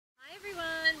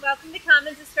welcome to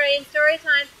Carmen's Australian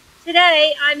Storytime.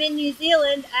 Today I'm in New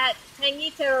Zealand at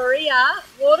Pauanui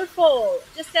Waterfall,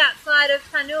 just outside of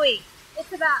Pauanui.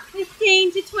 It's about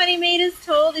 15 to 20 metres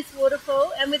tall, this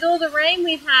waterfall, and with all the rain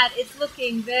we've had, it's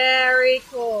looking very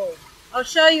cool. I'll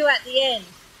show you at the end.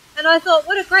 And I thought,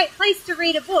 what a great place to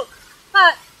read a book.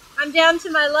 But I'm down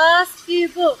to my last few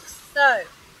books, so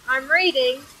I'm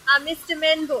reading a Mr.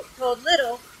 Men book called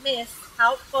Little Miss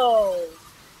Helpful.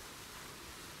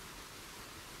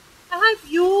 I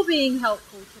hope you're being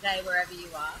helpful today wherever you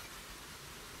are.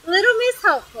 Little Miss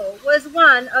Helpful was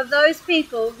one of those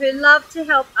people who loved to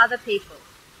help other people,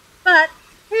 but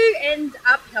who ends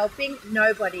up helping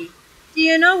nobody. Do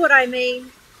you know what I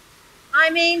mean? I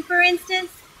mean, for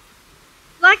instance,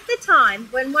 like the time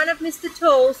when one of Mr.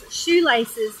 Tall's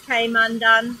shoelaces came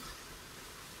undone.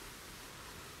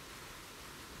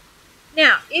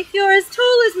 Now, if you're as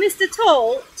tall as Mr.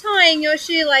 Tall, tying your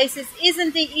shoelaces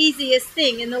isn't the easiest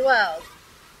thing in the world.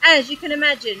 As you can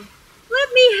imagine,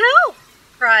 "Let me help,"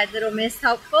 cried Little Miss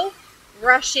Helpful,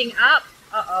 rushing up.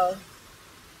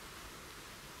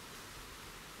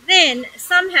 Then,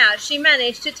 somehow, she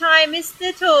managed to tie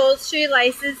Mr. Tall's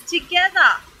shoelaces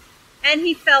together, and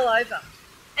he fell over.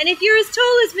 And if you're as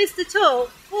tall as Mr. Tall,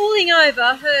 falling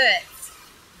over hurts.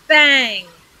 Bang!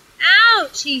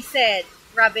 "Ouch," he said,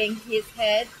 rubbing his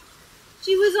head.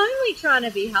 She was only trying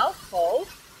to be helpful.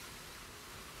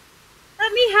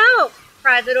 "Let me help,"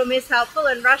 cried Little Miss Helpful,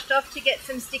 and rushed off to get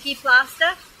some sticky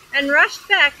plaster and rushed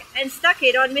back and stuck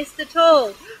it on Mr.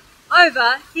 Tall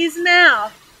over his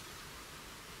mouth.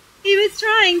 He was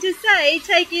trying to say,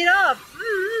 "Take it off,"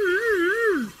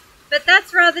 but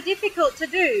that's rather difficult to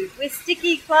do with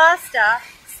sticky plaster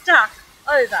stuck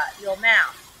over your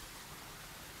mouth.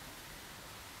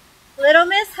 Little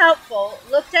Miss Helpful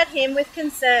looked at him with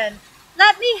concern.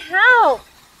 "Let me help,"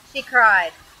 she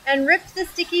cried, and ripped the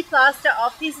sticky plaster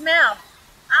off his mouth.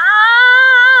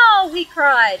 "Ow!" he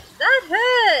cried. "That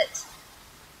hurt."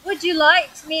 "Would you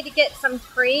like me to get some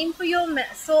cream for your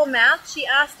sore mouth?" she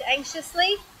asked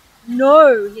anxiously.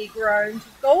 "No," he groaned.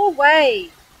 "Go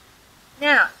away."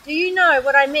 Now, do you know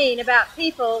what I mean about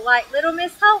people like Little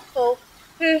Miss Helpful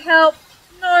who help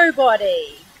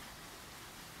nobody?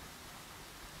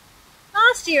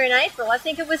 Last year in April, I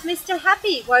think it was, Mr.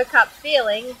 Happy woke up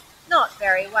feeling not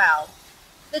very well.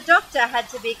 The doctor had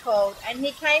to be called, and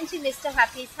he came to Mr.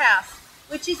 Happy's house,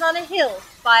 which is on a hill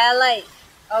by a lake.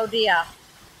 "Oh dear."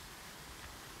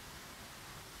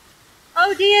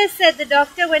 "Oh dear," said the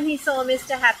doctor when he saw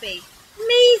Mr. Happy.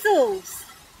 "Measles."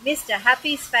 Mr.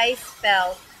 Happy's face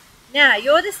fell. "Now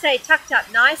you're to stay tucked up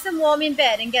nice and warm in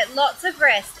bed and get lots of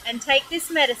rest and take this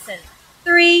medicine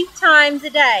 3 times a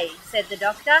day," said the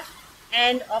doctor.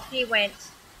 And off he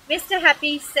went. Mr.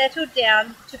 Happy settled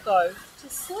down to go to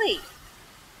sleep.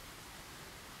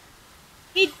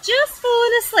 He'd just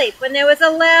fallen asleep when there was a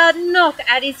loud knock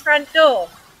at his front door.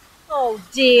 "Oh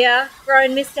dear,"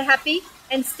 groaned Mr. Happy,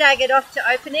 and staggered off to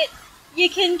open it. You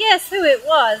can guess who it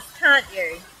was, can't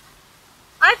you?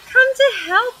 "I've come to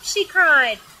help," she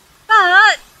cried.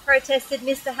 "But," protested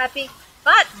Mr. Happy.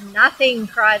 "But nothing,"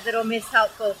 cried Little Miss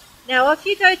Helpful. "Now off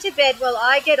you go to bed while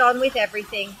I get on with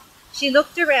everything." She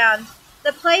looked around.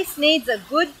 "The place needs a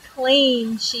good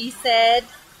clean," she said.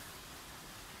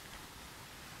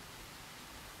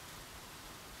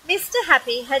 Mr.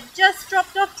 Happy had just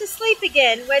dropped off to sleep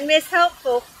again when Miss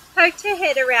Helpful poked her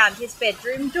head around his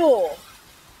bedroom door.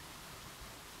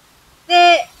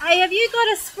 "Hey, have you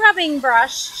got a scrubbing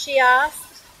brush?" she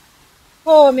asked.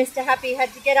 Poor Mr. Happy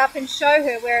had to get up and show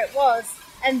her where it was,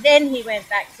 and then he went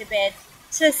back to bed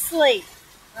to sleep.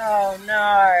 Oh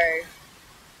no.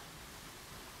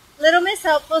 Little Miss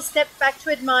Helpful stepped back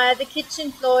to admire the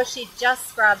kitchen floor she'd just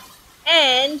scrubbed,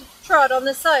 and trod on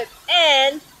the soap,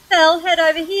 and fell head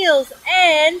over heels,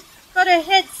 and got her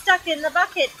head stuck in the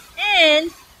bucket,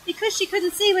 and, because she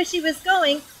couldn't see where she was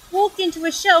going, walked into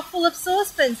a shelf full of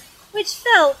saucepans, which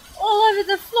fell all over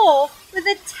the floor with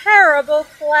a terrible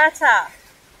clatter.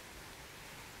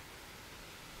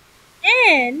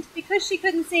 And, because she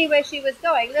couldn't see where she was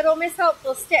going, Little Miss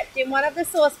Helpful stepped in one of the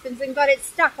saucepans and got it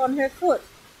stuck on her foot.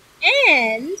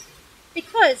 And,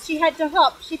 because she had to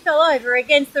hop, she fell over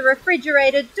against the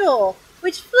refrigerator door,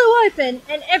 which flew open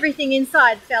and everything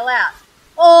inside fell out.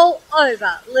 All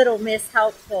over Little Miss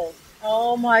Helpful.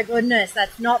 Oh my goodness,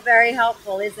 that's not very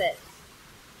helpful, is it?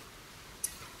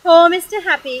 Poor Mr.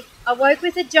 Happy awoke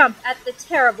with a jump at the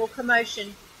terrible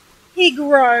commotion. He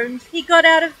groaned. He got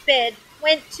out of bed,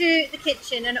 went to the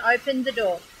kitchen and opened the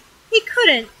door. He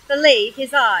couldn't believe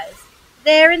his eyes.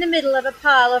 There in the middle of a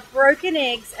pile of broken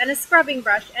eggs and a scrubbing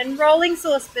brush and rolling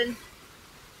saucepan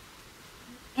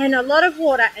and a lot of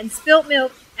water and spilt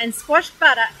milk and squashed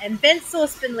butter and bent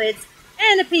saucepan lids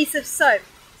and a piece of soap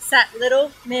sat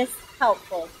little Miss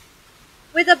Helpful,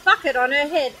 with a bucket on her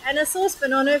head and a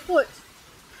saucepan on her foot.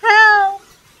 "Help!"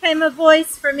 came a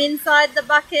voice from inside the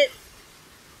bucket.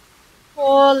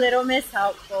 Poor little Miss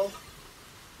Helpful.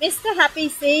 Mr. Happy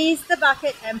seized the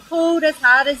bucket and pulled as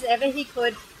hard as ever he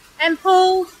could, and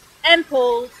pulled and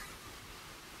pulled.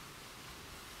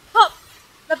 Pop!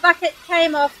 The bucket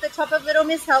came off the top of little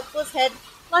Miss Helpful's head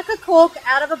like a cork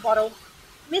out of a bottle.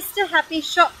 Mr. Happy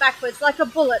shot backwards like a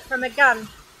bullet from a gun.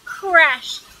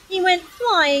 Crash! He went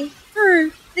flying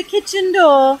through the kitchen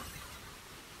door.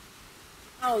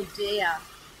 Oh dear.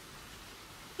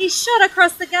 He shot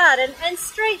across the garden and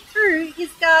straight through his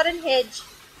garden hedge.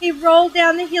 He rolled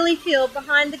down the hilly field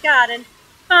behind the garden,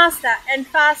 faster and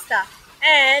faster,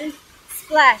 and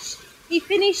splash! He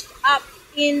finished up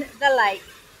in the lake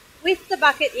with the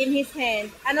bucket in his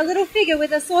hand, and a little figure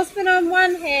with a saucepan on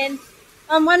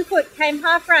one foot came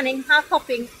half running, half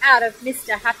hopping out of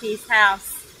Mr. Happy's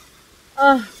house.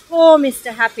 Oh, poor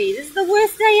Mr. Happy, this is the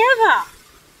worst day ever.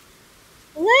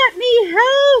 "Let me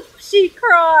help," she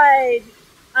cried.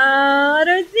 I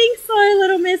don't think so,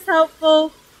 little Miss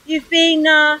Helpful. You've been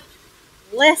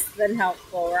less than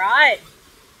helpful, right?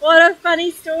 What a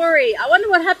funny story. I wonder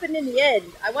what happened in the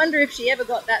end. I wonder if she ever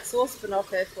got that saucepan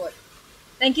off her foot.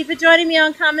 Thank you for joining me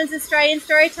on Carmen's Australian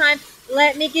Storytime.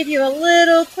 Let me give you a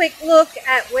little quick look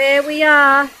at where we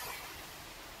are.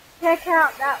 Check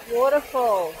out that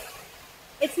waterfall.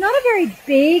 It's not a very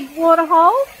big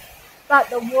waterhole, but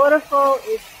the waterfall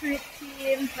is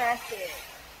pretty impressive.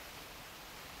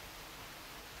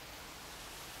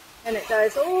 And it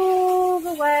goes all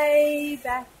the way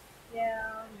back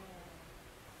down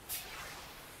there.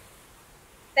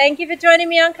 Thank you for joining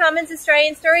me on Carmen's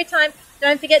Australian Storytime.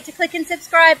 Don't forget to click and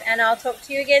subscribe, and I'll talk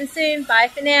to you again soon. Bye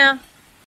for now.